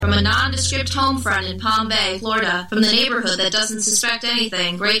from a nondescript home front in Palm Bay, Florida, from the neighborhood that doesn't suspect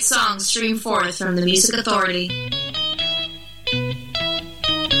anything, great songs stream forth from the Music Authority.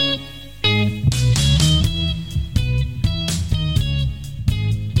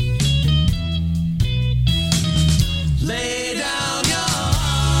 Lay down your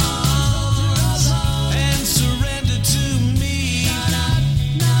arms and surrender to me.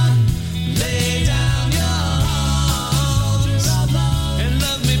 Lay down your arms and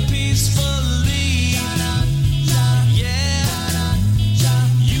love me peacefully. Yeah,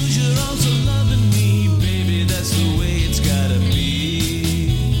 use your arms for loving me, baby. That's the way it's gotta be.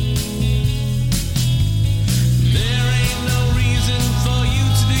 There ain't no reason for you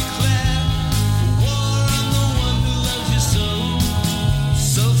to declare war on the one who loves you so.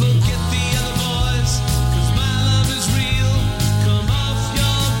 So forget the other boys, 'cause my love is real. Come off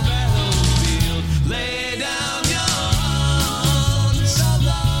your battlefield. Lay down your arms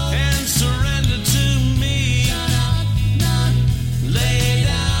and surrender to me. Lay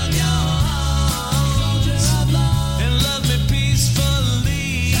down your arms and love me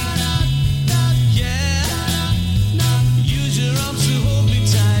peacefully. Yeah, use your arms to hold me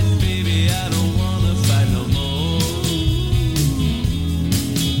tight, baby. I don't wanna fight no more.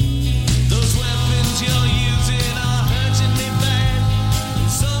 Those weapons you're using are hurting me bad, and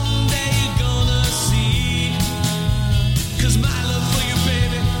someday you're gonna see. 'Cause my love for you,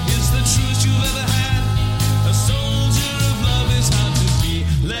 baby, is the truest you've ever had. A soldier of love is hard to be.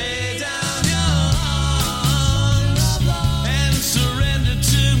 Lay down your arms and surrender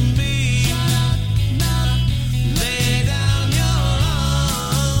to me. Lay down your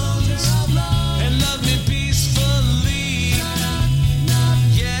arms and love me peacefully.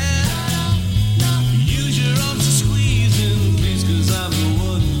 Yeah, use your arms to squeeze in, please, 'cause I'm the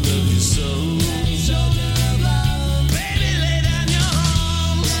one who loves you so. Baby, lay down your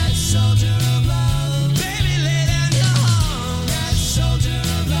arms. Soldier of love. Baby, lay down your arms. Soldier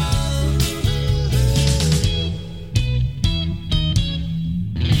of love.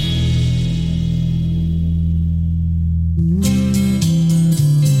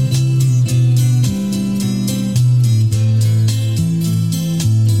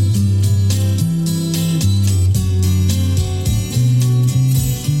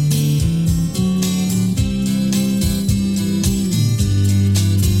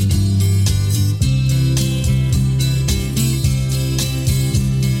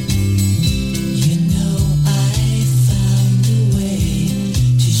 You know I found a way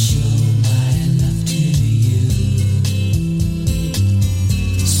to show my love to you.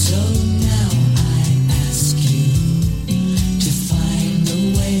 So now I ask you to find a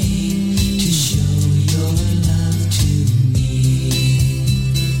way to show your love to me.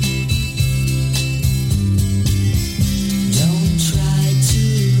 Don't try to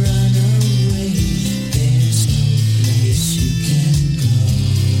run away. There's no place you can go.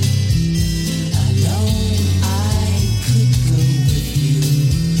 Alone I could go with you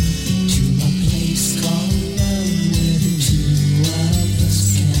to a place called love where the two of us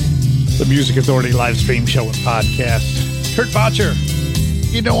can go. The Music Authority live stream show and podcast. Kurt Botcher,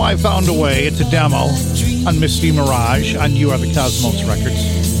 You Know I Found a Way. It's a demo on Misty Mirage on You Are the Cosmos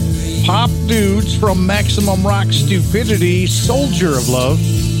Records. Pop Dudes from Maximum Rock Stupidity, Soldier of Love.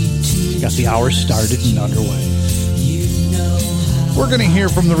 Got the hour started and underway. We're going to hear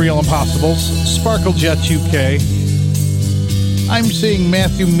from the Real Impossibles, Sparkle Jet 2K. I'm seeing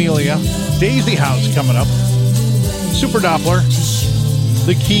Matthew Melia, Daisy House coming up, Super Doppler,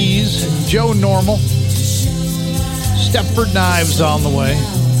 The Keys, Joe Normal, Stepford Knives on the way.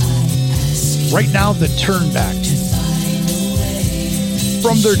 Right now, the Turnback.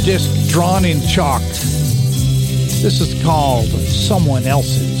 From their disc, Drawn in Chalk. This is called Someone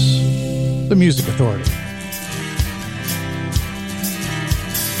Else's. The Music Authority.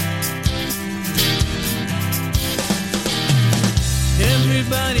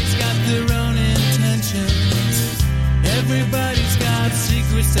 Everybody's got their own intentions. Everybody's got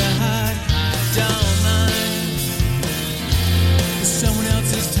secrets to hide. I don't mind. It's someone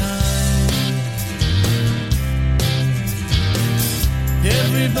else's time.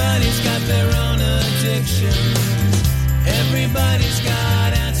 Everybody's got their own addictions. Everybody's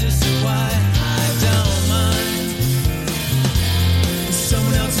got answers to why. I don't mind. It's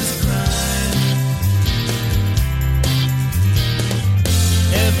someone else's crime.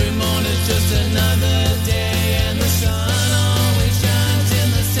 Every morning's just another day, and the sun always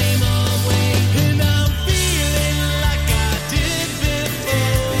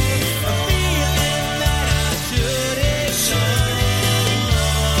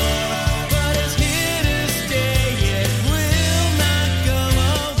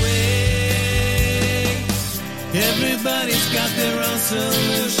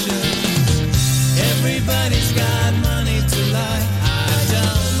solutions. Everybody's got money to lie. I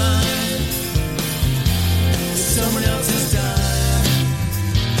don't mind. It's someone else's time.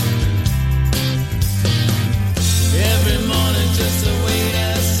 Every morning just a way to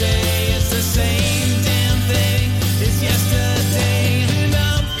say it's the same damn thing as yesterday. And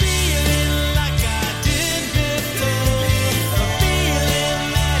I'm feeling like I did before. A feeling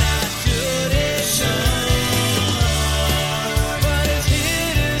that I should have shown. But it's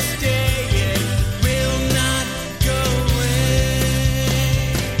here to stay. It will not go away.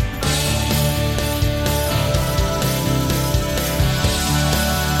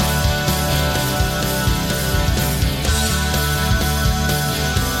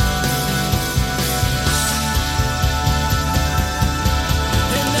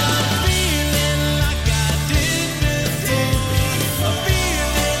 And I'm feeling like I did before. A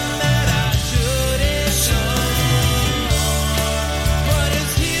feeling that I should have shown. But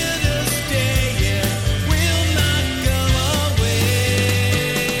it's here to stay. It will not go away.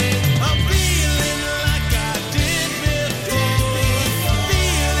 I'm feeling like I did before. A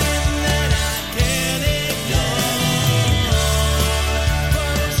feeling that I can't ignore.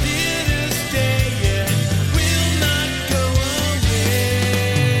 But it's here to stay. It will not go away.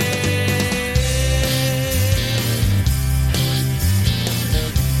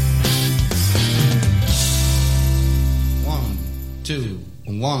 1, 2,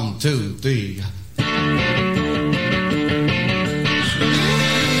 1, 2, 3.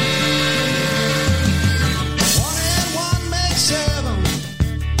 One and one makes seven.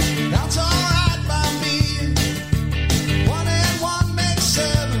 That's all right by me. One and one makes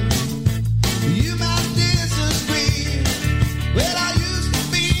seven. You might disagree. Well, I used to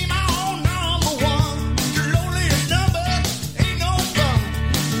be my own number one. The loneliest number ain't no fun.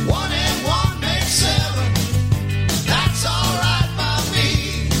 One and one makes seven. That's all right by me.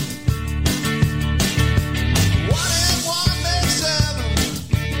 One and one makes seven.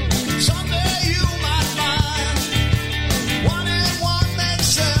 Someday you might find. One and one makes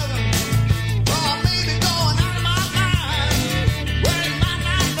seven. Well, I may be going out of my mind. Well, you might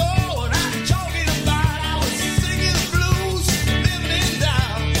not know what I'm talking about. I was singing the blues, living it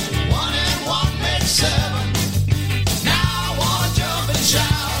down. One and one makes seven. Now I wanna jump and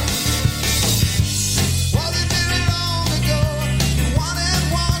shout. Was it very long ago? One and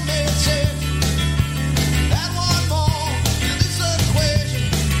one made seven. Add one more to this equation.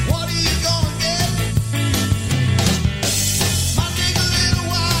 What are you gonna get? Might take a little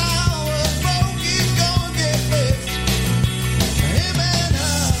while, but broke is gonna get fixed. Him and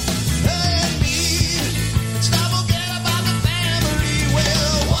her and me. Let's not forget about the family.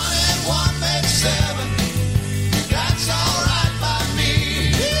 Well, one and one makes seven. That's all right by me.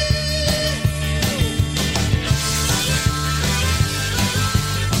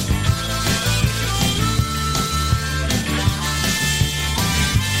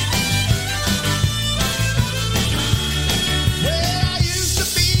 Well, I used to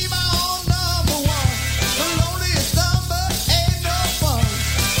be my own number one. The loneliest number ain't no fun.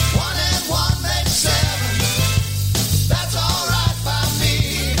 One and one makes seven. That's all right by me.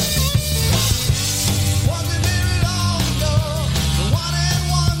 Wasn't very long ago. The one and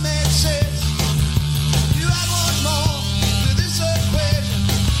one made six. You add one more to this equation.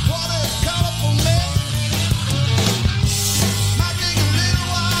 What a colorful mix. Might take a little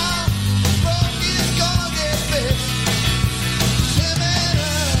while. Broke is gonna get fixed. Him and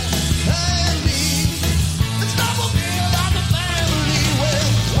her and me. Let's not forget about the family. Well,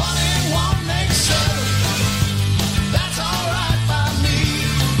 one and one makes seven. That's all right by me.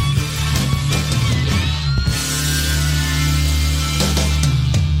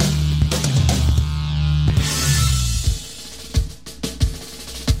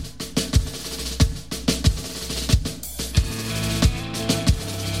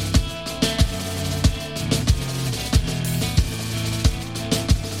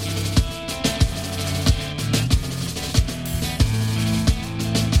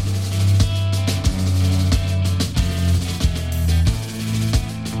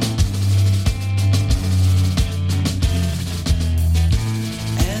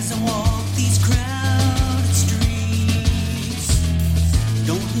 As I walk these crowded streets,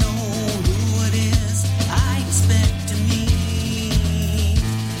 don't know who it is I expect to meet.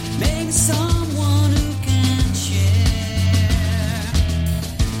 Maybe someone who can share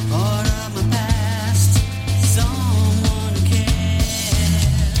part of my past, someone who cares.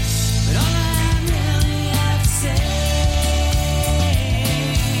 But all I really have to say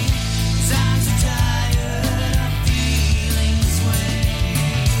is I'm so tired of feeling this way.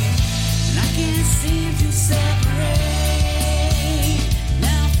 And I can't seem to separate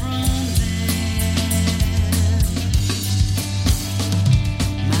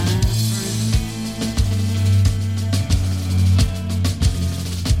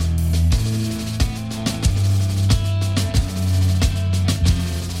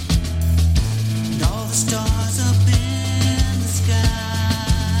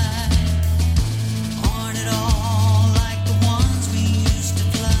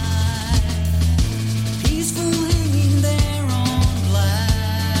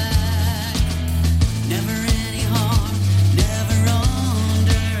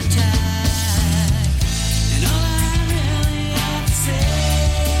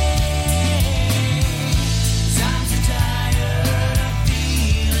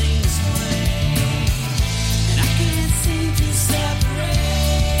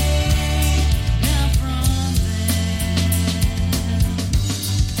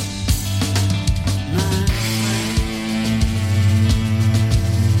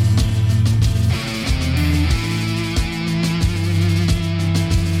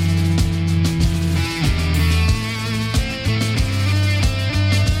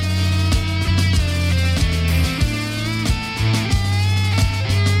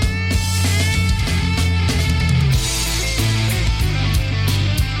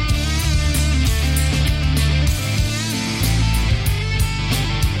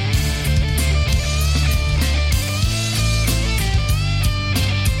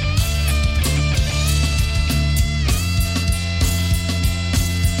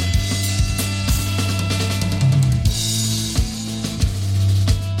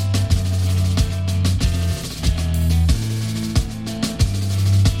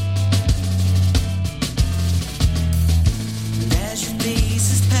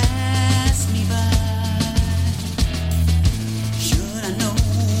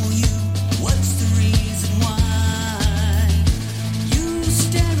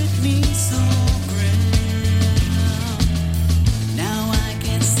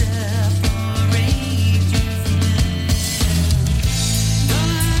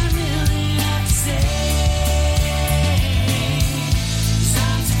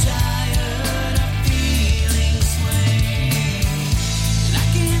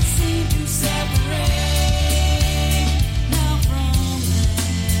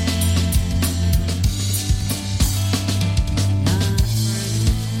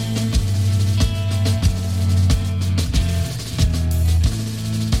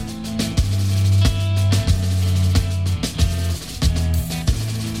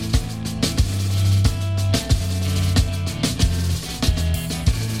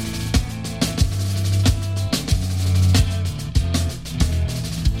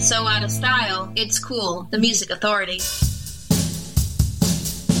radio. It's cool. The Music Authority.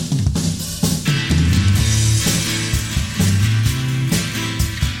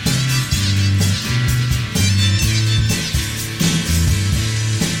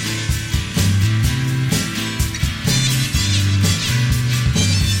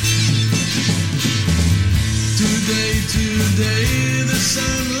 Today, the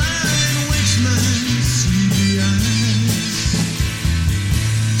sunlight wakes my sleepy eyes.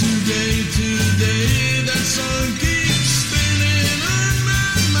 Today, that song keeps spinning on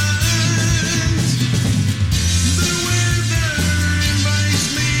my mind. The weather invites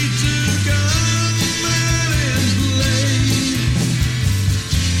me to come out and play.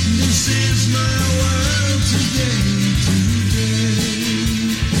 This is my world today.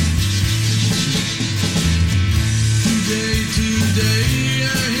 Today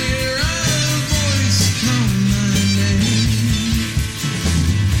I hear a voice call my name.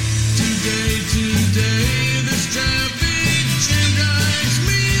 Today, this traffic jam drives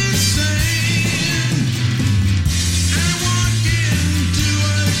me insane. I walk into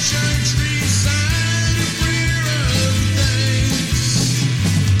a church, recite a prayer of thanks.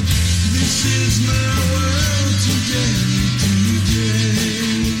 This is my world today.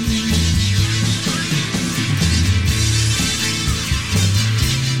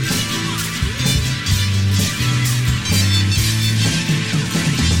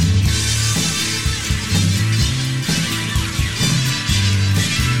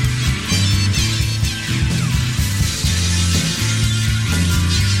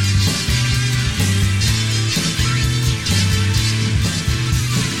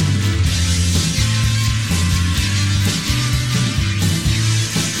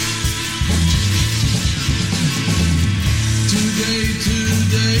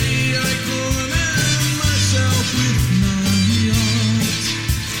 Today, I corner myself with my art.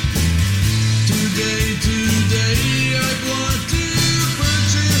 Today, I want to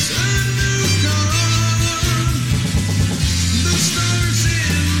purchase a new car. The stars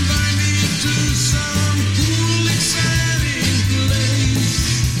invite me to some cool, exciting place.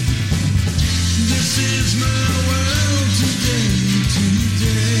 This is my world today.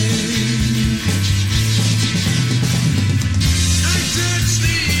 Touch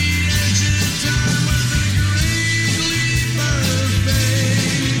the edge of time with a great leap of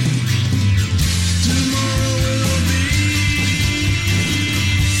faith. Tomorrow will be.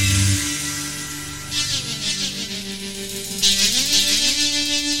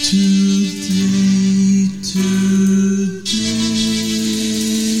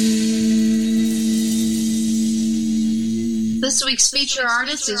 This week's feature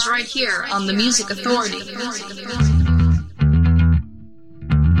artist is right here on the Music Authority.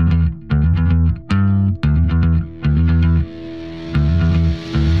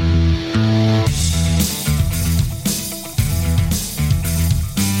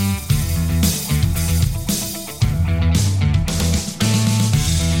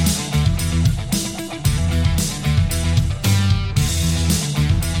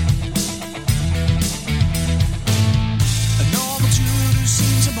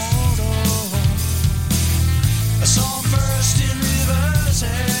 Seems immortal. I saw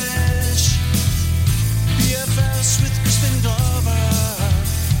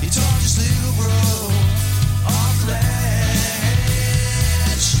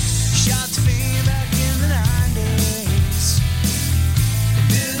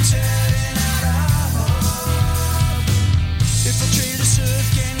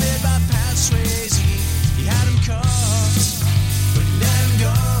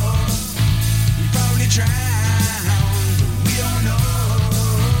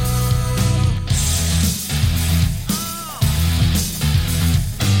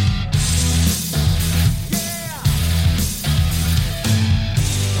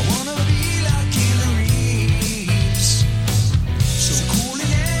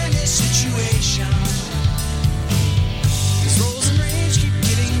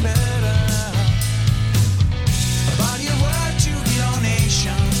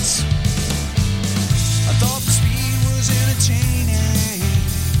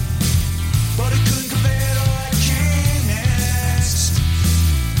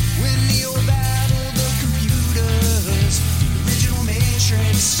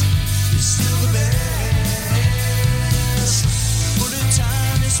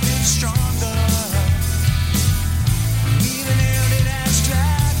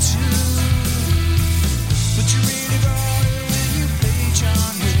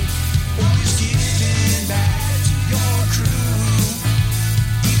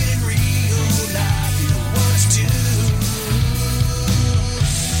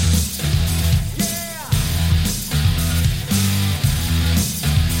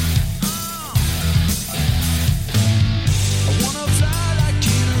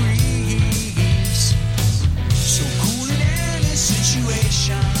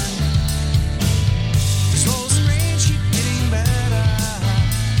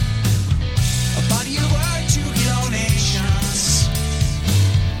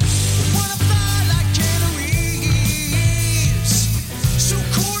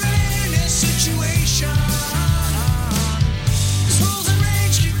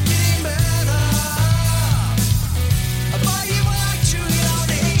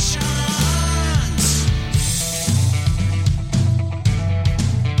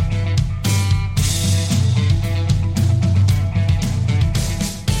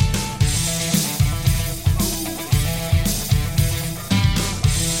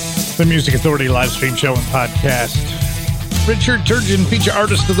The Music Authority live stream show and podcast. Richard Turgeon, feature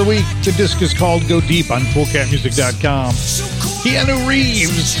artist of the week. The disc is called Go Deep on coolcatmusic.com. Keanu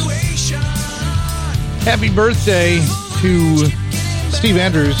Reeves. Happy birthday to Steve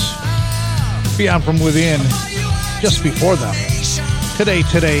Andrews. Beyond From Within. Just before them. Today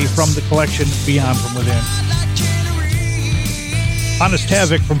from the collection Beyond From Within. Honest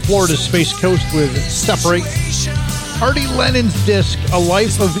Havoc from Florida's Space Coast with Separate. Artie Lennon's disc, A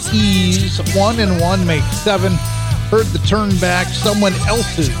Life of Ease, 1 and 1 make 7. Heard the Turn Back, someone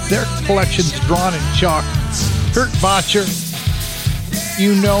else's, their collection's Drawn in Chalk. Kurt Botcher,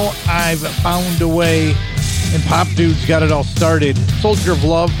 You Know I've Found a Way, and Pop Dudes got it all started. Soldier of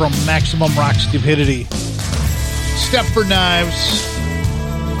Love from Maximum Rock Stupidity. Stepford Knives,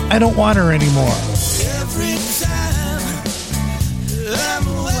 I Don't Want Her Anymore. Every time I'm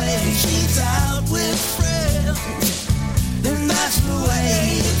away, she's out with friends, and that's the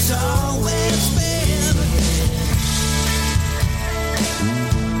way it's always been.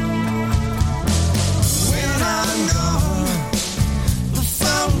 When I'm gone, the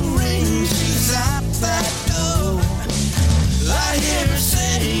phone rings, she's at that door. I hear her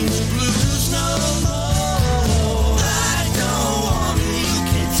sing the blues no more. I don't want her, you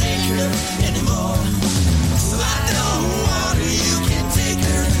can't take her anymore. I don't want her, you can't take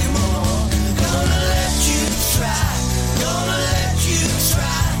her anymore. Gonna let you try, gonna let you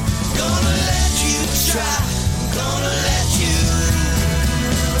try, gonna let you try, gonna let you.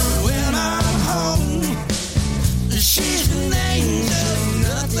 When I'm home, she's an angel,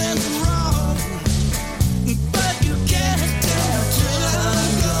 nothing's wrong, but you can't tell till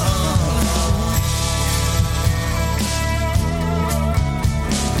I'm gone.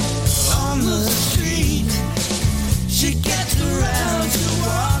 On the street, she gets around, she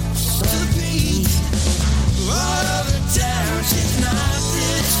walks the beat. All over town, she's not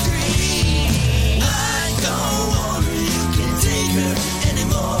discreet. I don't want her, you can't take her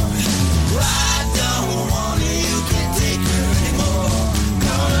anymore. I don't want her, you can't take her anymore.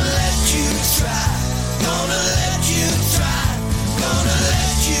 Gonna let you try, gonna let you try, gonna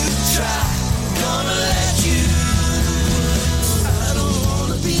let you try, gonna let you. I don't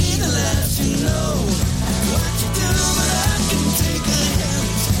wanna be the last to know what you do, but I can take a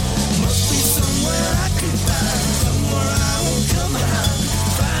hint. Must be somewhere I can find, somewhere I won't come behind.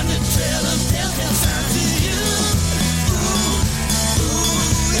 Find a trail of death inside to you. Ooh, ooh,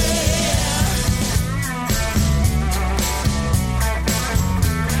 yeah.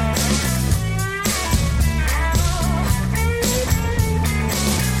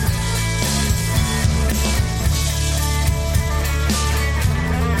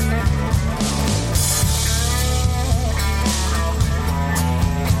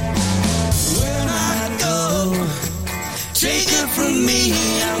 When I go, take her from me,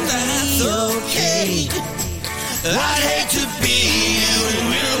 and that's okay. I'd hate to be you in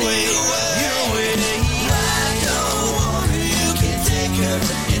your way, your way. I don't want her, you can't take her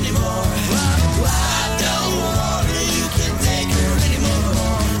anymore. I don't want her, you can't take her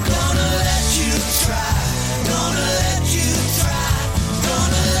anymore. Gonna let you try, gonna let you try,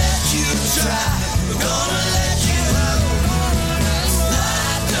 gonna let you try, gonna let you.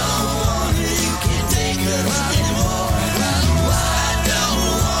 I don't want her, you can't take her anymore. I don't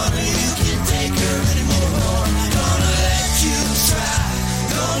want her, you can't take her anymore. Gonna let you try.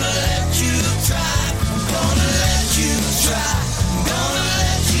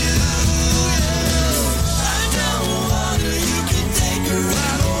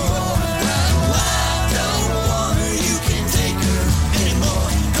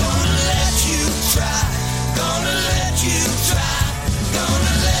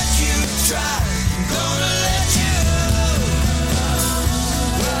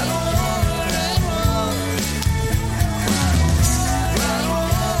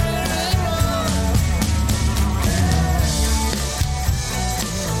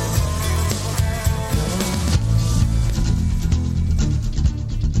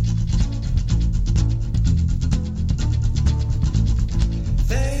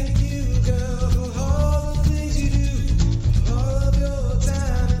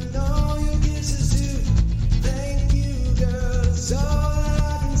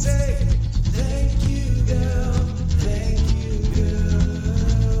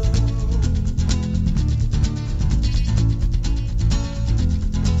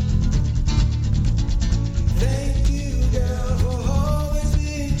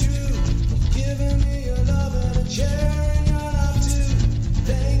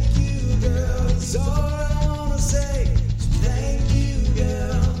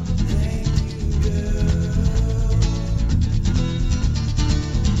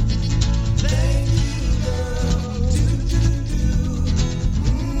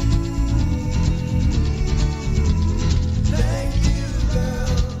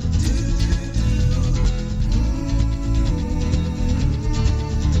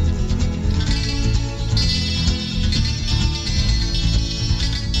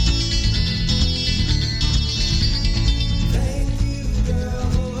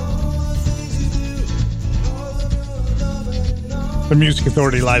 The Music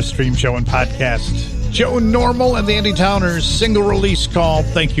Authority live stream show and podcast. Joe Normal and the Andy Towners single release called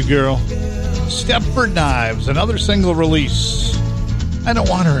Thank You Girl. Stepford Knives, another single release. I Don't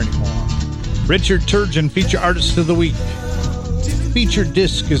Want Her Anymore. Richard Turgeon, feature artist of the week. Featured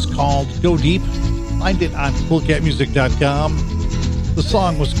disc is called Go Deep. Find it on coolcatmusic.com. The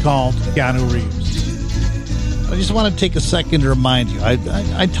song was called Keanu Reeves. I just want to take a second to remind you.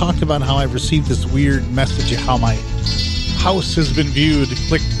 I talked about how I received this weird message of how my house has been viewed.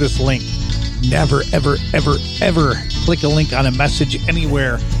 Click this link. Never, ever, ever, ever click a link on a message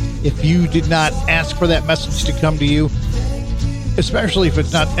anywhere if you did not ask for that message to come to you, especially if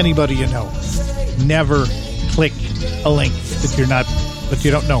it's not anybody you know. Never click a link that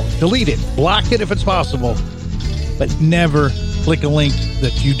you don't know. Delete it. Block it if it's possible. But never click a link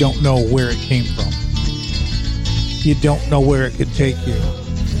that you don't know where it came from. You don't know where it could take you.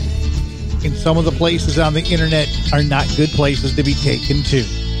 And some of the places on the internet are not good places to be taken to.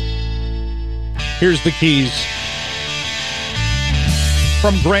 Here's the keys.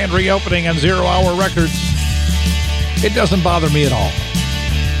 From grand reopening on 0 Hour Records. It doesn't bother me at all.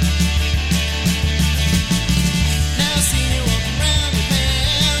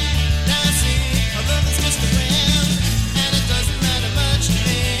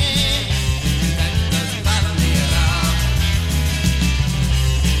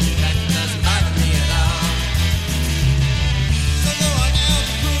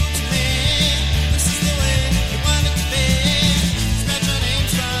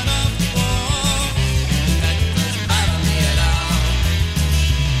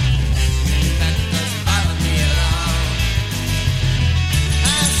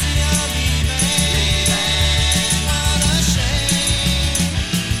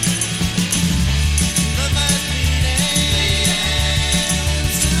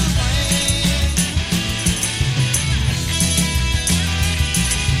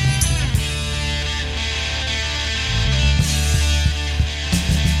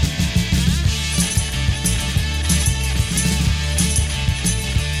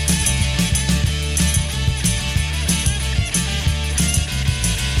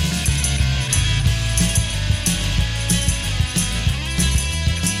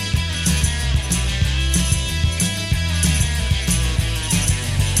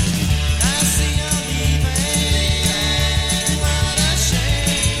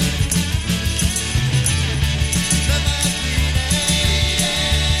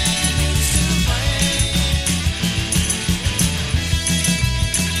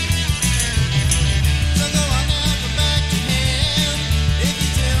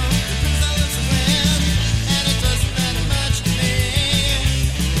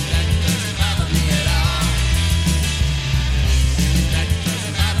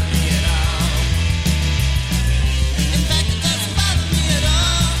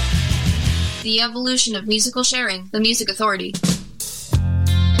 The evolution of musical sharing, the Music Authority.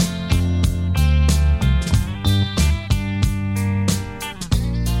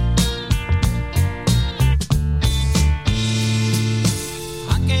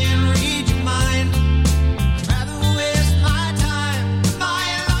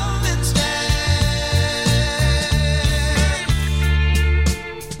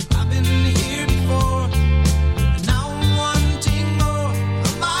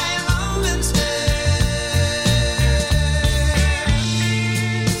 Instead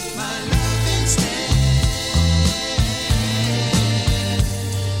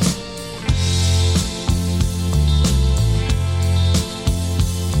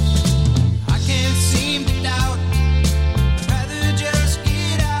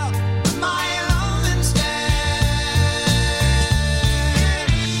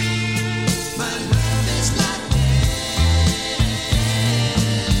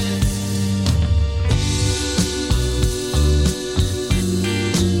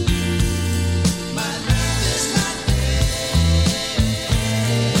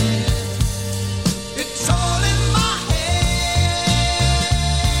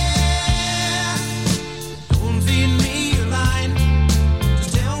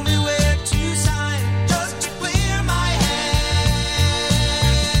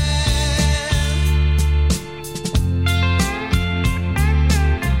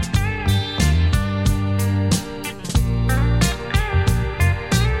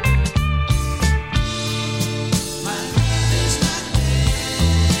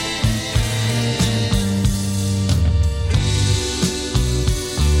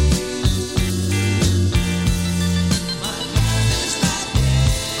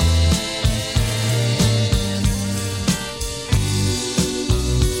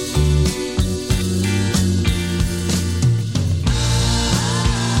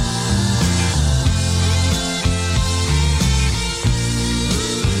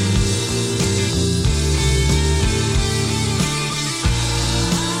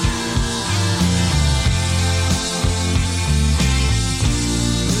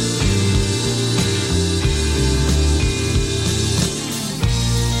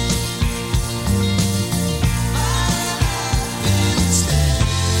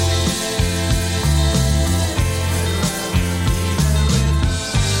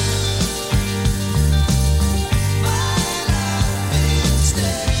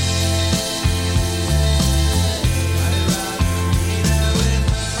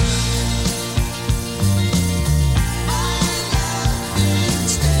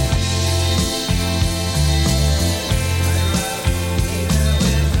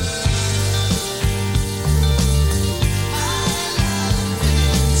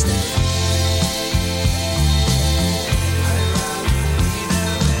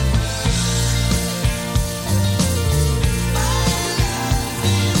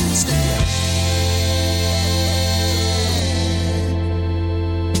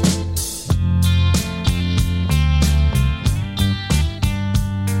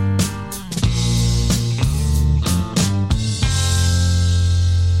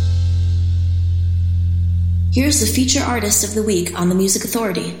here's the feature artist of the week on the Music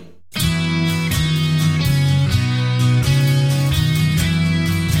Authority.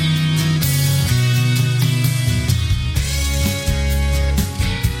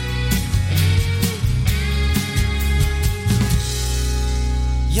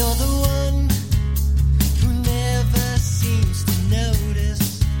 You're the one who never seems to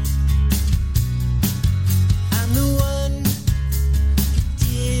notice. I'm the one who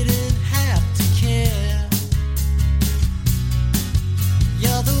didn't have to care.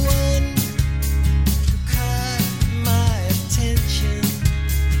 You're the one who caught my attention.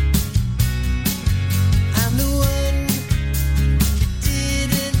 I'm the one who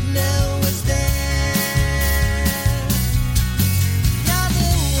didn't know was there.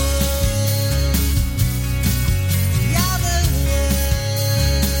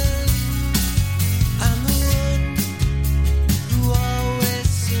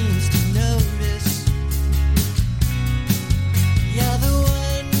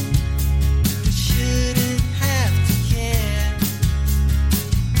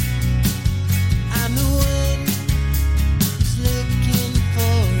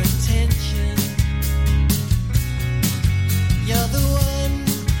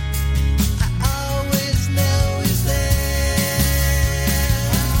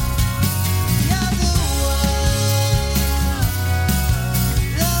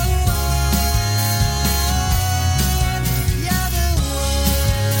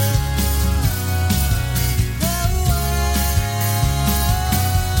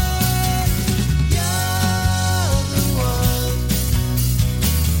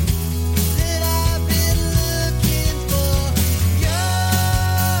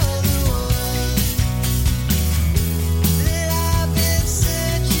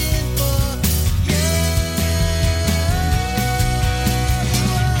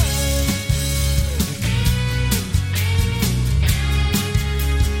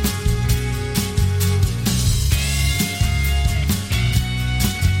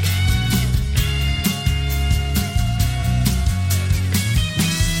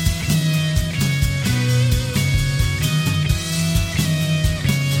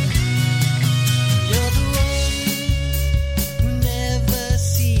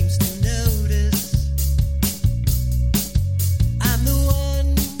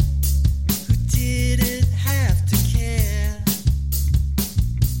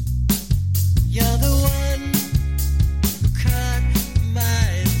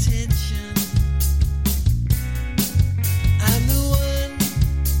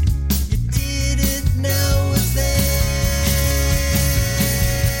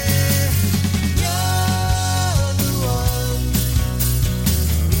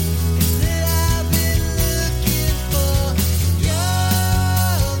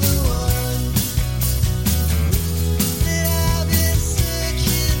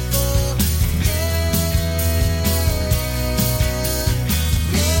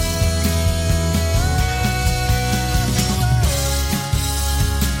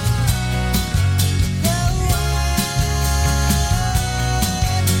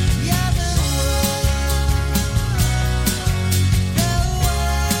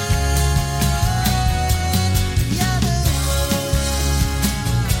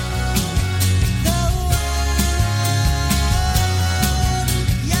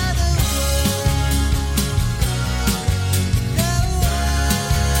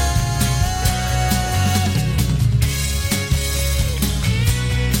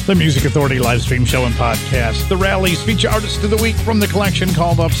 The Music Authority live stream show and podcast. The Rallies feature artist of the week from the collection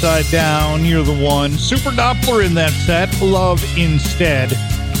called Upside Down. You're the one. Super Doppler in that set. Love Instead.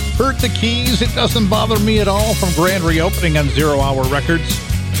 Hurt the Keys. It Doesn't Bother Me at All from grand reopening on 0 Hour Records.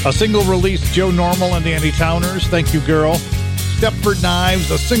 A single release, Joe Normal and the Anti-Towners. Thank You Girl. Stepford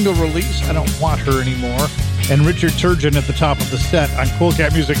Knives. A single release. I Don't Want Her Anymore. And Richard Turgeon at the top of the set on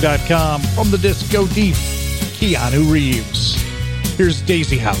CoolCatMusic.com from the Disco Deep. Keanu Reeves. Here's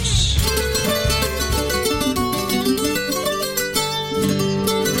Daisy House.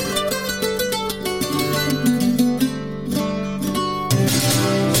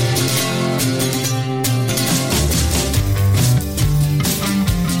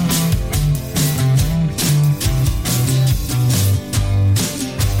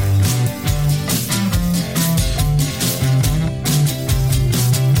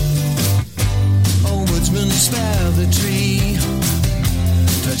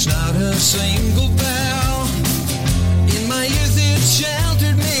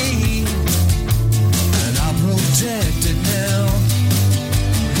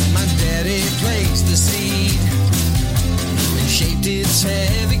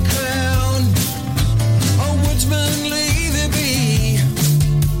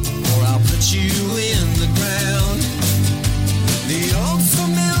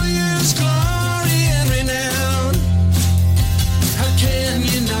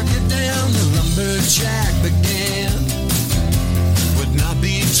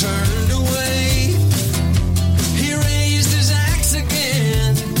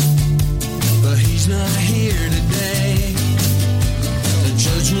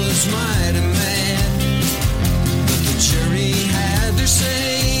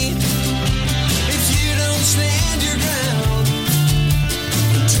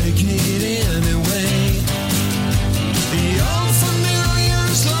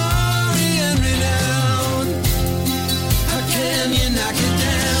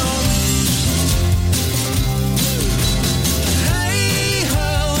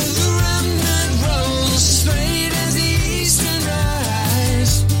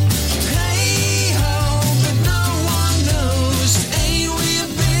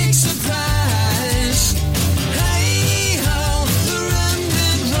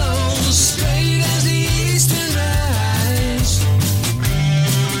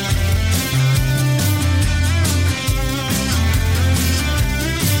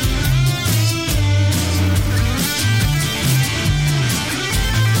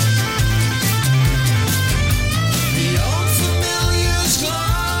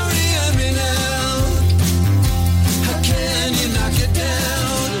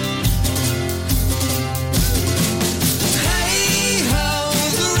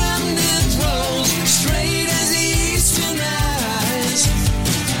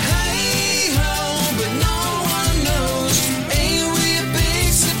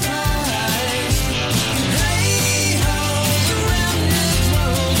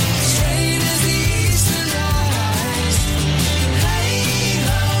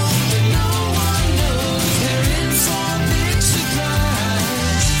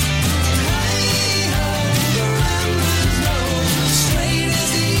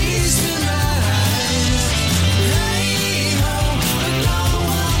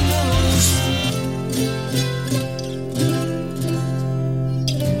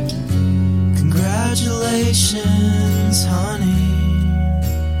 Congratulations, honey.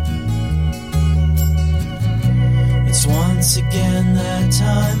 It's once again that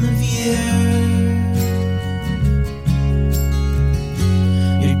time of year.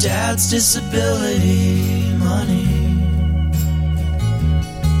 Your dad's disability money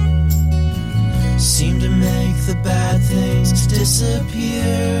seem to make the bad things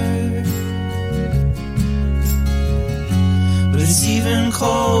disappear. But it's even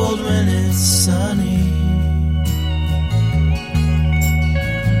cold when it's sunny.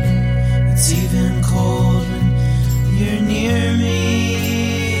 It's even cold when you're near me.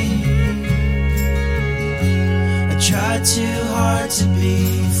 I tried too hard to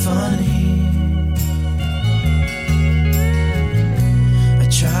be funny. I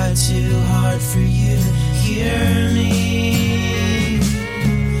tried too hard for you to hear me.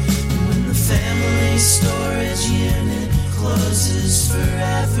 And when the family storage unit closes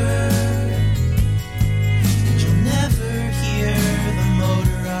forever, and you'll never hear the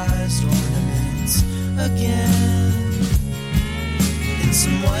motorized ornaments again. In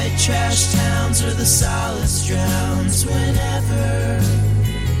some white trash towns where the solace drowns whenever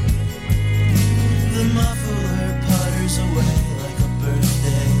the muffler putters away like a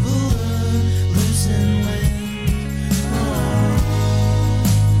birthday balloon losing wind. Oh.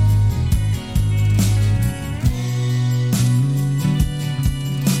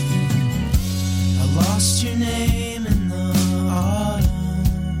 I lost your name in the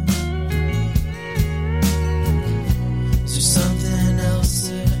autumn. Is there something else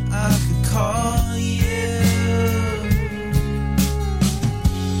that I could call you?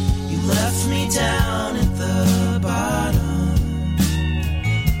 You left me down at the bottom.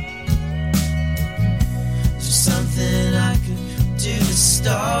 Is there something I could do to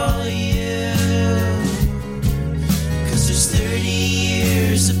stall you? 'Cause there's 30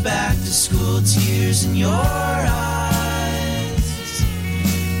 years of back to school tears in your eyes,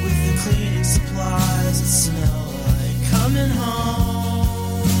 with the cleaning supplies that smell like coming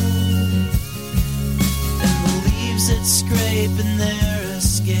home, and the leaves that scrape in their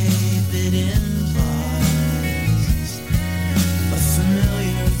escape. It implies a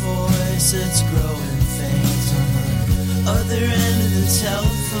familiar voice that's growing faint on the other end of the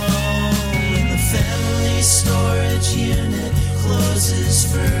telephone. When the family storage unit closes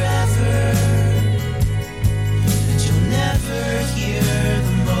forever, and you'll never hear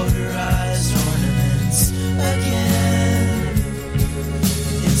the motorized ornaments again.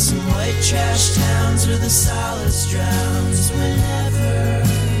 In some white trash towns where the solace drowns whenever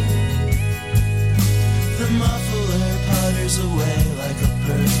the muffler putters away like a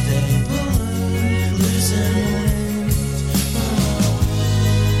birthday balloon losing wind. Oh.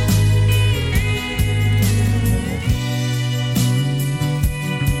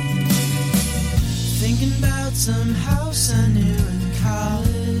 Thinking about some house I knew in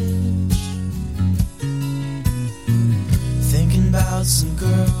college. Thinking about some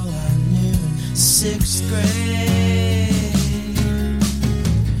girl I knew in 6th grade.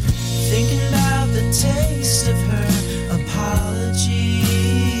 Thinking about the taste of her apology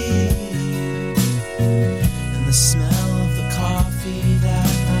and the smell of the coffee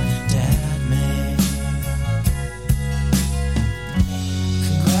that my dad made.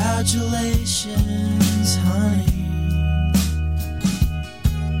 Congratulations, honey.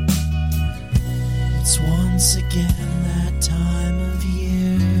 It's once again that time of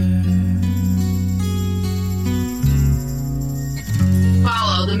year.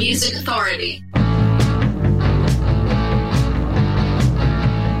 Follow the Music Authority. I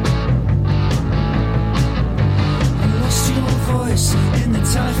lost your voice in the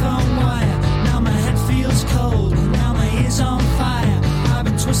telephone wire. Now my head feels cold, now my ears on fire. I've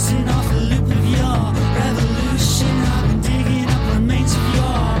been twisting off the loop of your revolution. I've been digging up remains of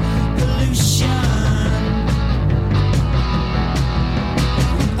your pollution.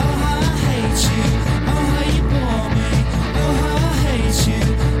 Oh, how I hate you. Oh, how you bore me. Oh, how I hate you.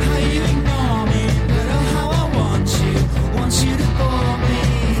 How you ignore me. But oh, how I want you to bore me.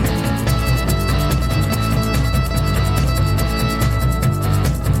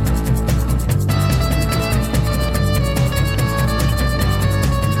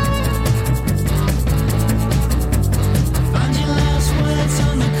 Find your last words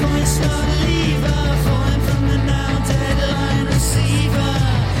on the coin slot lever, falling from the now deadline receiver.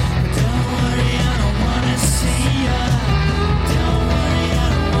 But don't worry, I don't wanna see ya. Don't worry, I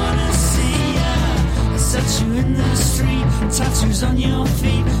don't wanna see ya. I set you in the street, tattoos on your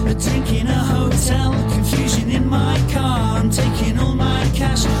feet, a drink in a hotel, confusion in my car. I'm taking all my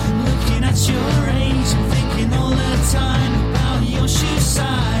cash, I'm looking at your age, I'm thinking all the time about your shoe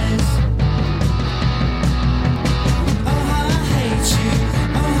size.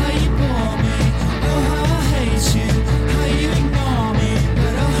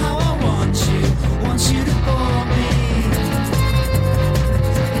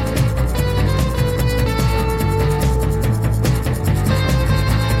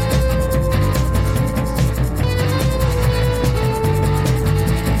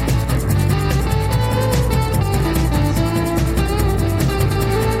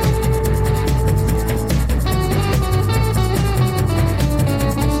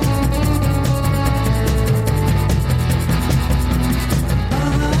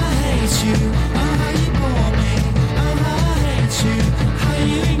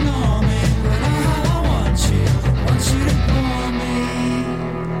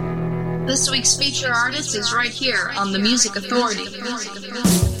 week's feature artist is right here on the Music Authority. Quite a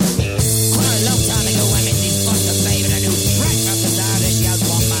long time ago, I met this foster babe, and I knew right from the start that she had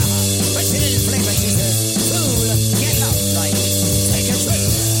won my heart. But she didn't play, but she said, "Fool, get lost, right? Take a trip."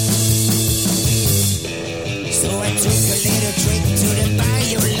 So I took a little trip to the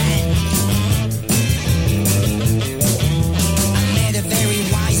bayou land. I met a very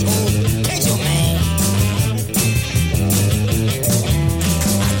wise old casual man.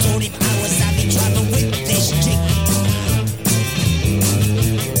 I told him I was having trouble with this chick.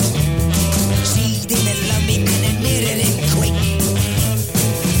 She didn't love me and I needed it quick.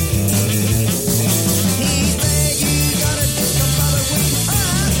 He said, "You gotta disco bubba with her."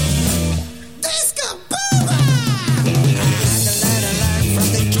 Disco bubba! I had to learn from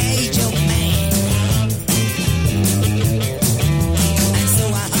the casual man. And so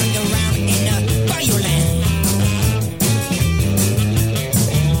I hung around in the bayou land.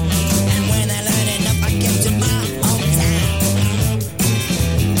 And when I learned enough, I came to my hometown.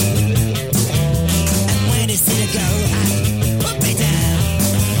 And when it's to go, I put me down.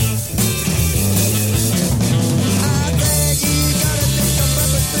 I beg you, gotta disco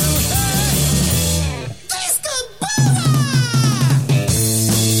bubba through her. Disco bubba!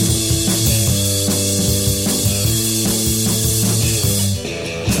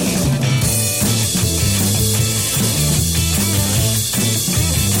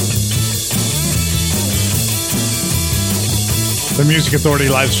 The Music Authority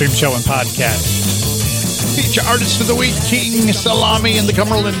live stream show and podcast. Feature artist of the week, King Salami and the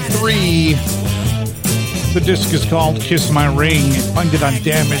Cumberland 3. The disc is called Kiss My Ring. Find it on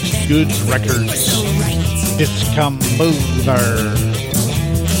Damaged Goods Records. Discomposer.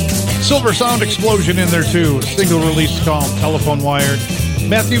 Silver Sound Explosion in there too. A single release called Telephone Wired.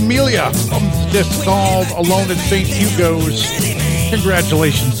 Matthew Melia from the disc called Alone at St. Hugo's.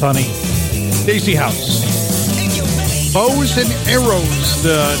 Congratulations, honey. Daisy House. Bows and Arrows,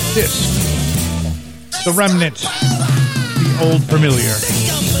 the disc. The Remnant. The Old Familiar.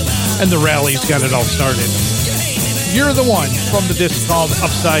 And the Rallies got it all started. You're the One from the disc called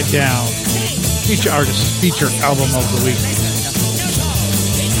Upside Down. Feature artist, feature album of the week.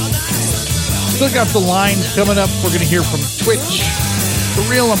 Still got the lines coming up. We're going to hear from Twitch. The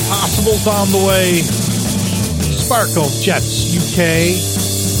Real Impossible's on the way. Sparkle Jets UK.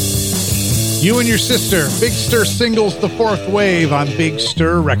 You and Your Sister, Big Stir Singles, The Fourth Wave on Big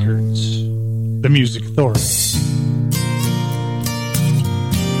Stir Records. The Music Authority.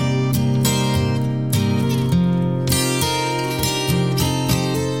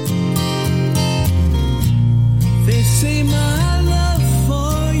 They say my love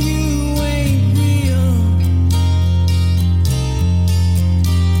for you ain't real,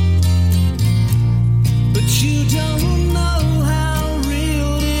 but you don't know how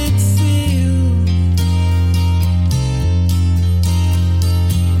real it feels.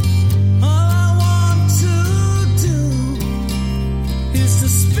 All I want to do is to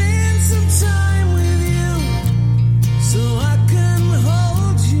spend some time with you, so I can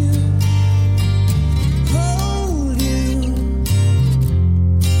hold you. Hold you.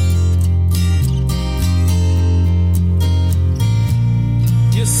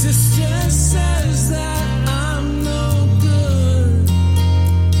 Your sister says that I'm no good.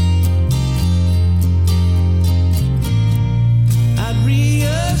 I'd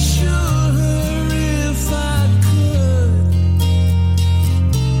reassure her if I could.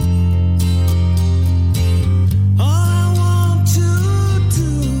 All I want to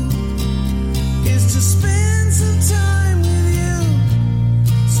do is to spend some time with you,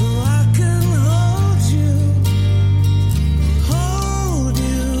 so I can hold you, hold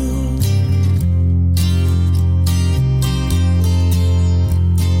you.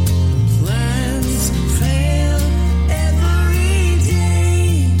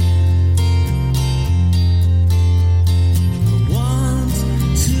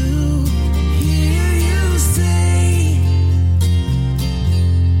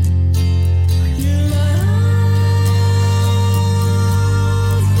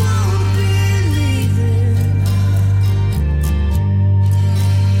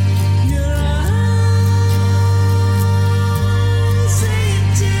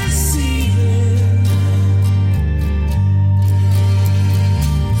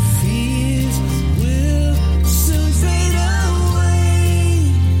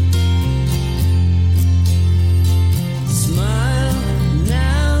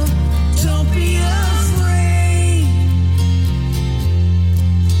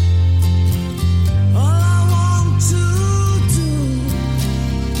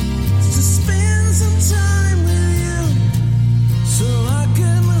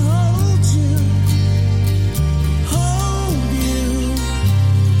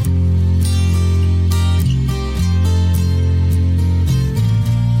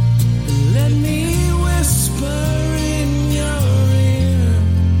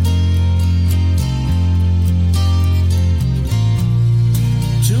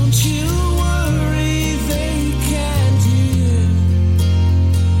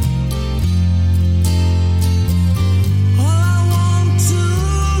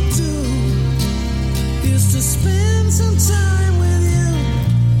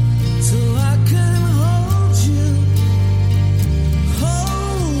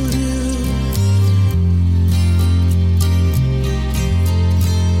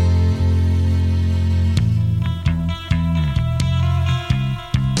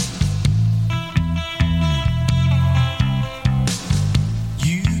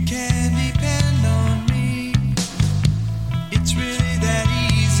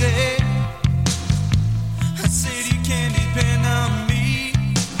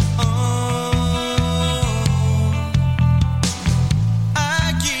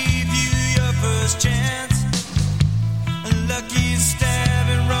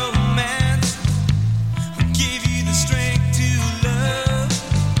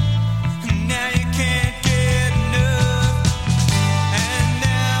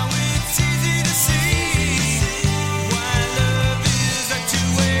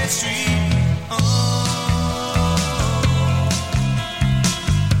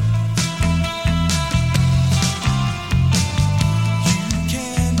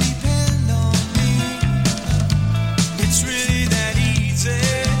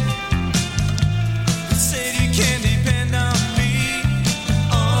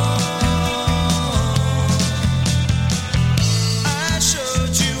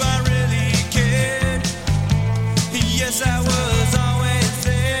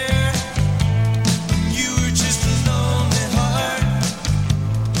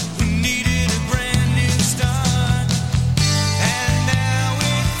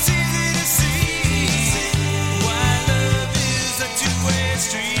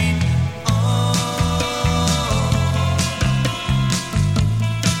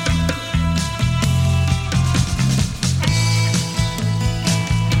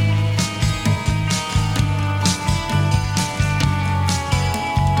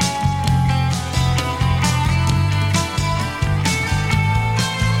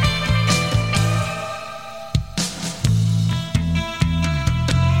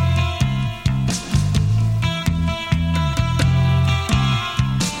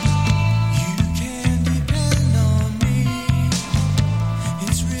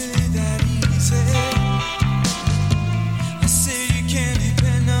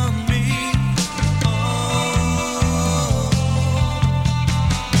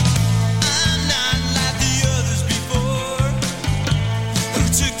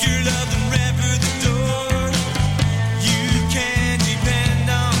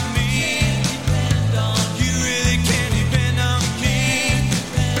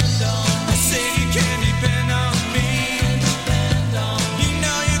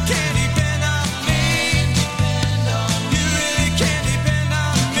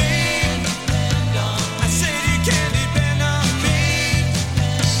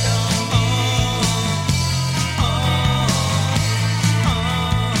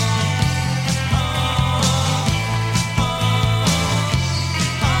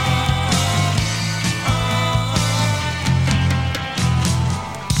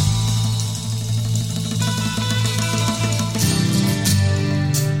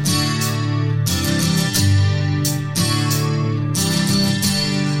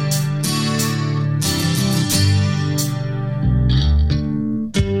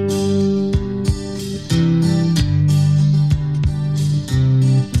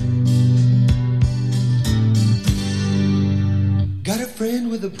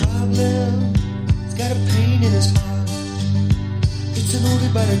 problem. He's got a pain in his heart. It's an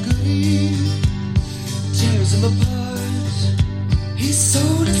oldie but a goodie. Tears him apart. He's so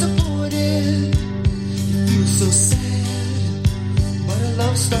disappointed. He feels so sad. But a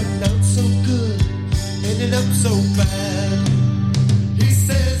love started out so good, ended up so bad. He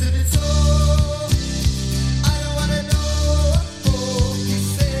says if it's all, I don't wanna know. He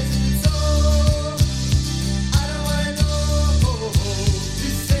says if it's all, I don't wanna know. He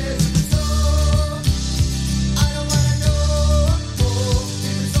says if it's all, I don't wanna know.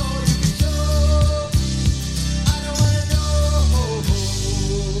 If it's all you can show, I don't wanna know.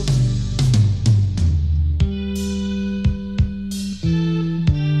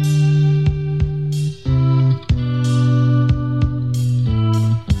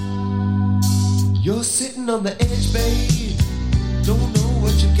 You're sitting on the edge, babe. Don't know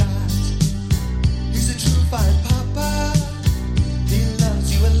what you got. He's a true fine papa. He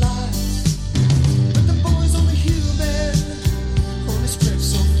loves you a lot. But the boy's only human, only stretched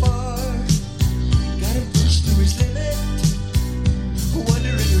so far. Got him pushed to his limit,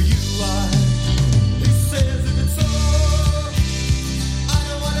 wondering who you are. He says if it's all, I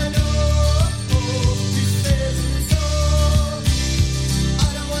don't wanna know. He says if it's all, I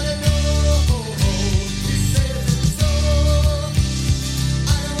don't wanna know. He says if it's all,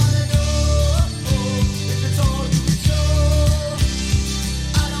 I don't wanna know. If it's all you can show,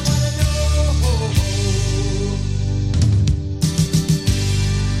 I don't wanna know.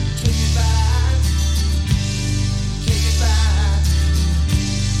 Take it back, take it back,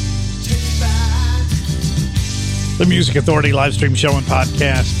 take it back. The Music Authority live stream show and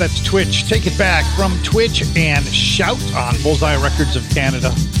podcast. That's Twitch. Take it back from Twitch and shout on Bullseye Records of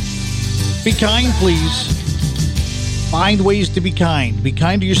Canada. Be kind, please. Find ways to be kind. Be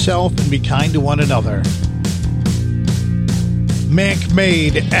kind to yourself and be kind to one another. Mank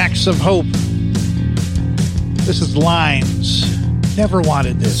made Acts of Hope. This is Lines. Never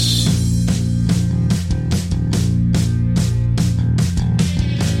wanted this.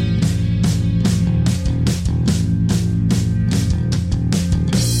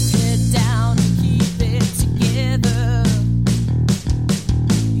 Head down and keep it together.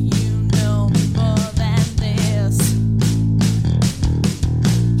 You know me more than this.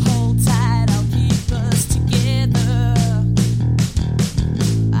 Hold tight, I'll keep us together.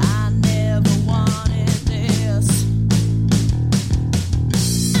 I never wanted this.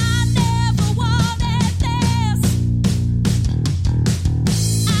 I never wanted this.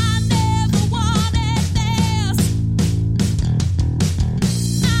 I never wanted this.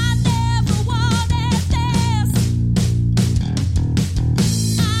 I never wanted this.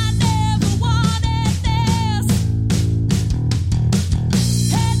 I never wanted this.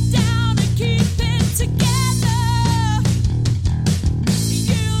 Head down and keep it together.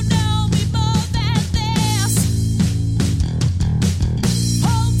 You know me more than this.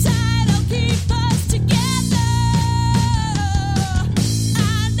 Hold tight, I'll keep us together.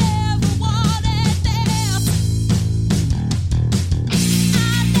 I never wanted this.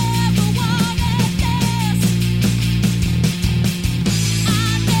 I never wanted this. I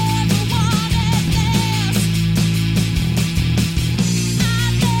never wanted this. I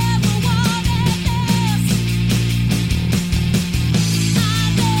never wanted this.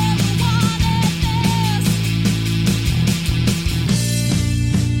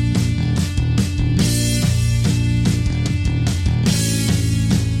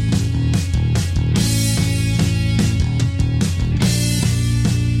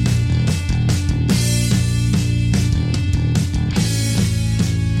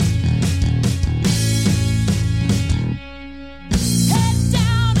 Head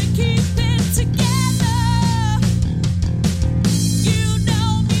down and keep it together. You know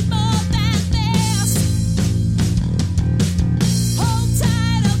me more than this. Hold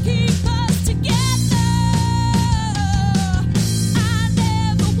tight, I'll keep us together. I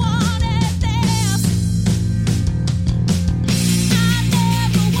never wanted this. I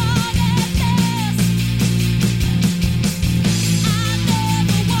never wanted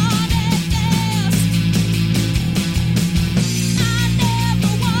this. I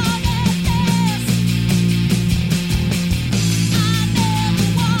never wanted this. I never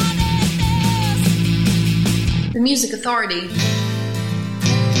wanted this. The Music Authority.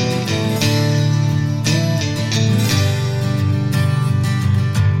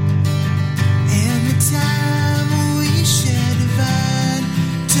 Every time we share divide,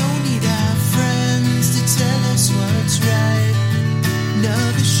 don't need our friends to tell us what's right.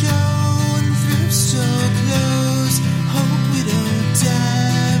 Another show and thrift store close. Hope we don't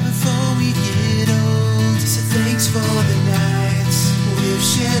die before we get old. So thanks for the nights we've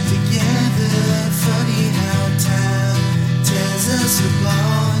shared shared together. Funny how time tears us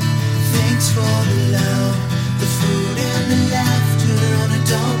apart. Thanks for the love, the food and the laughter on a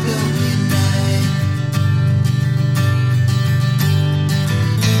dark lonely night.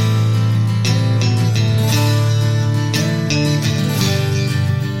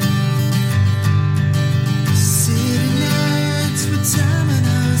 City nights with time on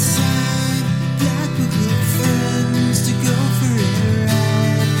our side. Black book of friends to go for a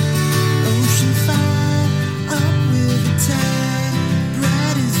ride. Ocean fire up with the tide.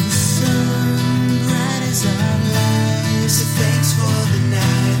 Bright as the sun, bright as our lives. So thanks for the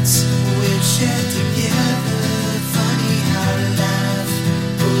nights we've shared together. Funny how life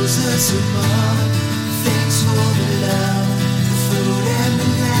pulls us apart. Thanks for the love, the food and the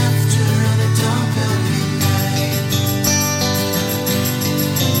laughter on a dark lonely night.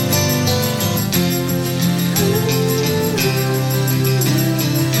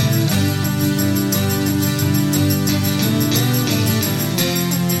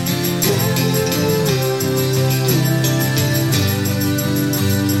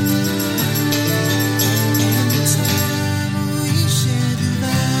 We share the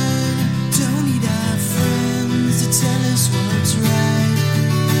vibe. Don't need our friends to tell us what's right.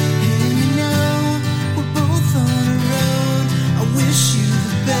 And you know we're both on a road. I wish you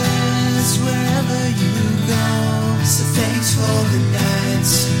the best wherever you go. So thanks for the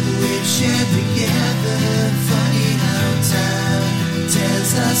nights we've shared together. Funny how time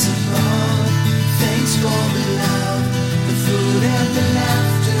tears us apart. Thanks for the love, the food and the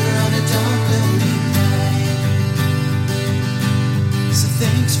laughter on a dark lonely night. So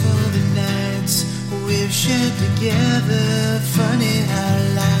thanks for the nights we've shared together. Funny how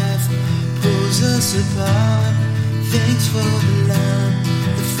life pulls us apart. Thanks for the love,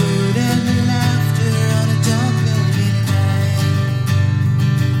 the food and the laughter.